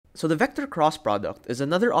So the vector cross product is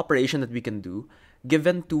another operation that we can do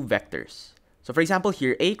given two vectors. So for example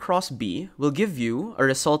here, A cross B will give you a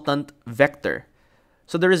resultant vector.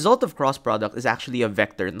 So the result of cross product is actually a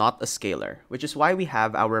vector, not a scalar, which is why we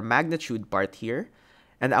have our magnitude part here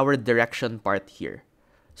and our direction part here.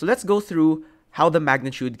 So let's go through how the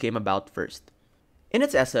magnitude came about first. In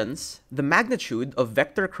its essence, the magnitude of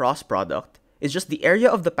vector cross product is just the area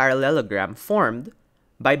of the parallelogram formed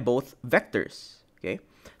by both vectors. Okay?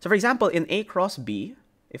 So for example, in A cross B,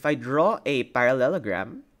 if I draw a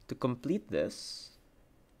parallelogram to complete this,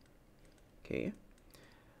 okay,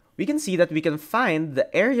 we can see that we can find the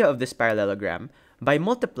area of this parallelogram by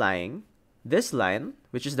multiplying this line,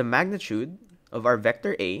 which is the magnitude of our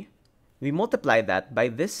vector A. We multiply that by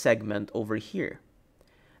this segment over here.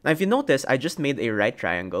 Now, if you notice, I just made a right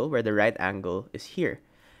triangle where the right angle is here.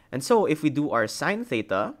 And so if we do our sine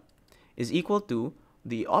theta is equal to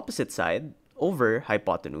the opposite side over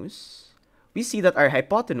hypotenuse, we see that our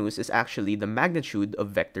hypotenuse is actually the magnitude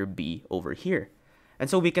of vector B over here.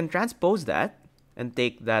 And so we can transpose that and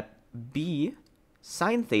take that B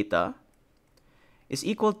sine theta is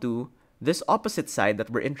equal to this opposite side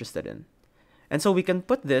that we're interested in. And so we can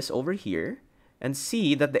put this over here and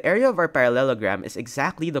see that the area of our parallelogram is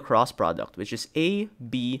exactly the cross product, which is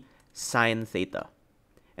AB sine theta.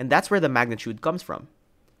 And that's where the magnitude comes from.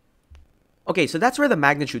 Okay, so that's where the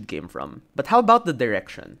magnitude came from. But how about the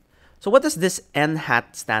direction? So what does this n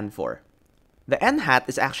hat stand for? The n hat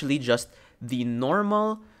is actually just the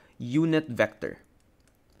normal unit vector.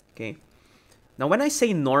 Okay? Now when I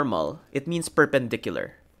say normal, it means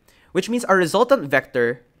perpendicular, which means our resultant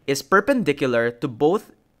vector is perpendicular to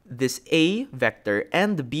both this A vector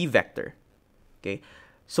and the B vector. Okay?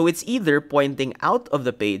 So it's either pointing out of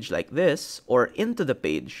the page like this or into the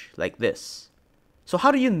page like this. So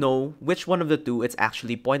how do you know which one of the two it's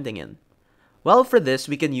actually pointing in? Well, for this,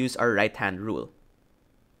 we can use our right-hand rule.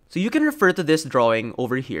 So you can refer to this drawing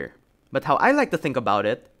over here. But how I like to think about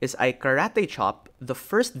it is I karate chop the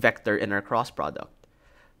first vector in our cross product.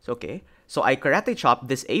 So, okay, so I karate chop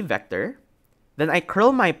this A vector, then I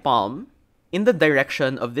curl my palm in the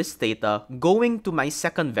direction of this theta going to my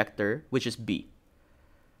second vector, which is B.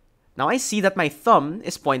 Now I see that my thumb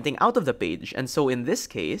is pointing out of the page, and so in this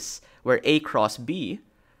case, where A cross B,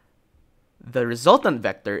 the resultant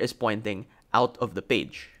vector is pointing out of the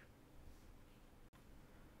page.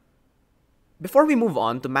 Before we move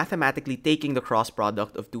on to mathematically taking the cross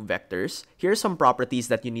product of two vectors, here are some properties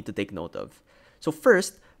that you need to take note of. So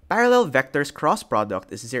first, parallel vectors cross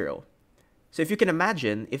product is 0. So if you can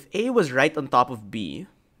imagine, if A was right on top of B,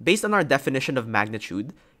 based on our definition of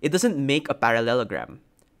magnitude, it doesn't make a parallelogram.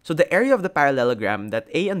 So the area of the parallelogram that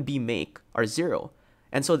A and B make are 0.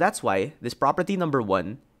 And so that's why this property number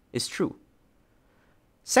 1 is true.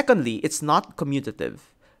 Secondly, it's not commutative.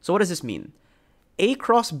 So what does this mean? A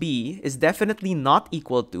cross B is definitely not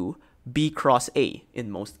equal to B cross A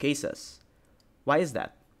in most cases. Why is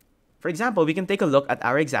that? For example, we can take a look at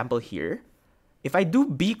our example here. If I do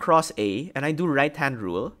B cross A and I do right-hand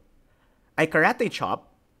rule, I karate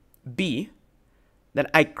chop B, then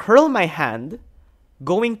I curl my hand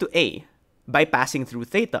going to A by passing through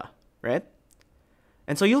theta, right?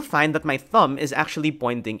 And so you'll find that my thumb is actually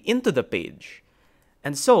pointing into the page.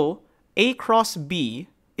 And so A cross B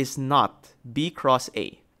is not B cross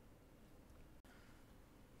A.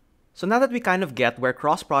 So now that we kind of get where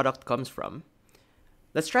cross product comes from,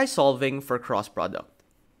 let's try solving for cross product.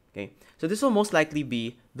 Okay, so this will most likely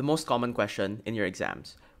be the most common question in your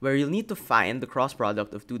exams, where you'll need to find the cross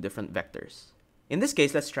product of two different vectors. In this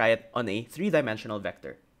case, let's try it on a three-dimensional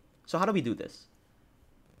vector. So how do we do this?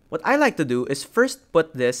 What I like to do is first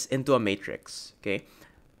put this into a matrix. Okay,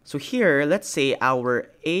 so here, let's say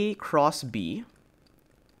our A cross B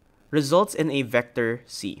results in a vector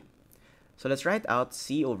C. So let's write out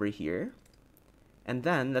C over here, and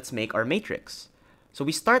then let's make our matrix. So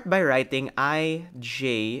we start by writing I,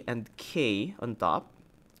 J, and K on top,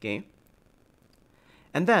 okay?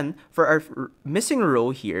 And then for our missing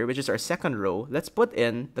row here, which is our second row, let's put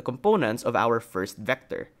in the components of our first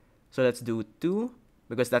vector. So let's do 2,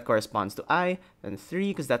 because that corresponds to I, and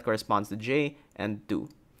 3, because that corresponds to J, and 2.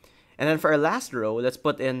 And then for our last row, let's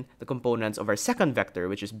put in the components of our second vector,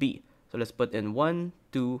 which is B. So let's put in 1,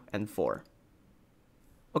 2, and 4.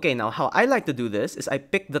 Okay, now how I like to do this is I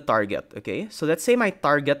pick the target, okay? So let's say my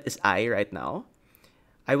target is I right now.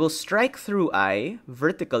 I will strike through I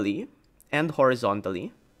vertically and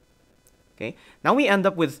horizontally, okay? Now we end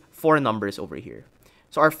up with 4 numbers over here.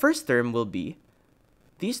 So our first term will be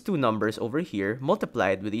these two numbers over here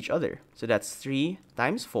multiplied with each other. So that's 3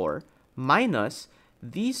 times 4 minus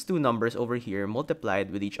these two numbers over here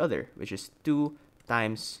multiplied with each other, which is 2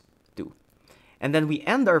 times And then we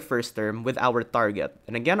end our first term with our target.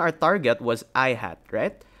 And again, our target was I hat,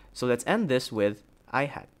 right? So let's end this with I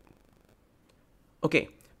hat. Okay,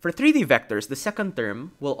 for 3D vectors, the second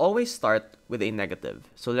term will always start with a negative.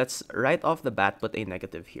 So let's right off the bat put a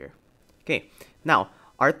negative here. Okay, now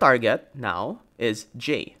our target now is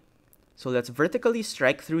J. So let's vertically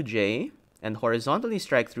strike through J and horizontally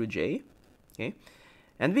strike through J. Okay,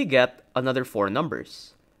 and we get another 4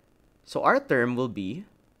 numbers. So our term will be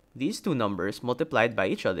these 2 numbers multiplied by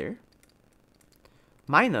each other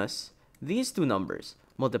minus these 2 numbers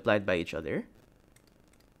multiplied by each other.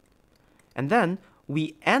 And then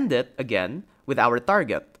we end it again with our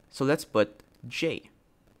target. So let's put J.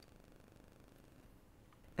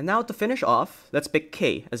 And now to finish off, let's pick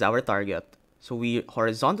K as our target. So we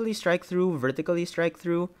horizontally strike through, vertically strike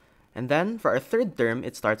through, and then for our third term,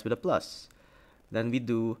 it starts with a plus. Then we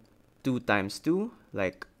do 2 times 2,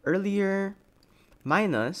 like earlier,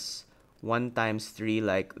 minus 1 times 3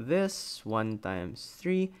 like this, 1 times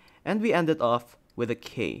 3, and we end it off with a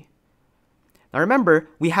K. Now remember,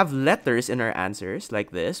 we have letters in our answers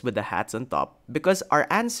like this with the hats on top because our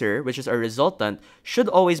answer, which is our resultant, should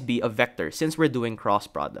always be a vector since we're doing cross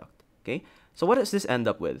product. Okay, so what does this end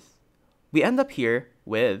up with? We end up here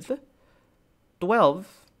with 12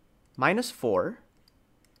 minus 4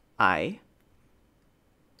 I,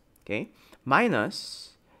 okay,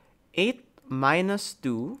 minus 8 minus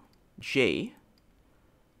 2 J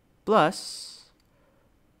plus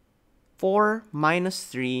 4 minus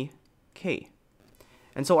 3 K.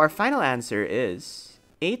 And so our final answer is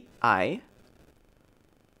 8I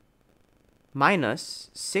minus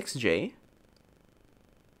 6J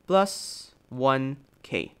plus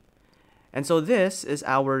 1K. And so this is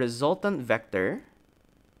our resultant vector,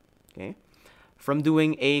 okay, from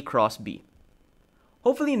doing A cross B.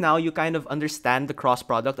 Hopefully now you kind of understand the cross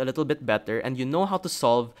product a little bit better and you know how to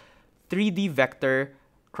solve 3D vector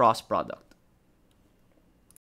cross product.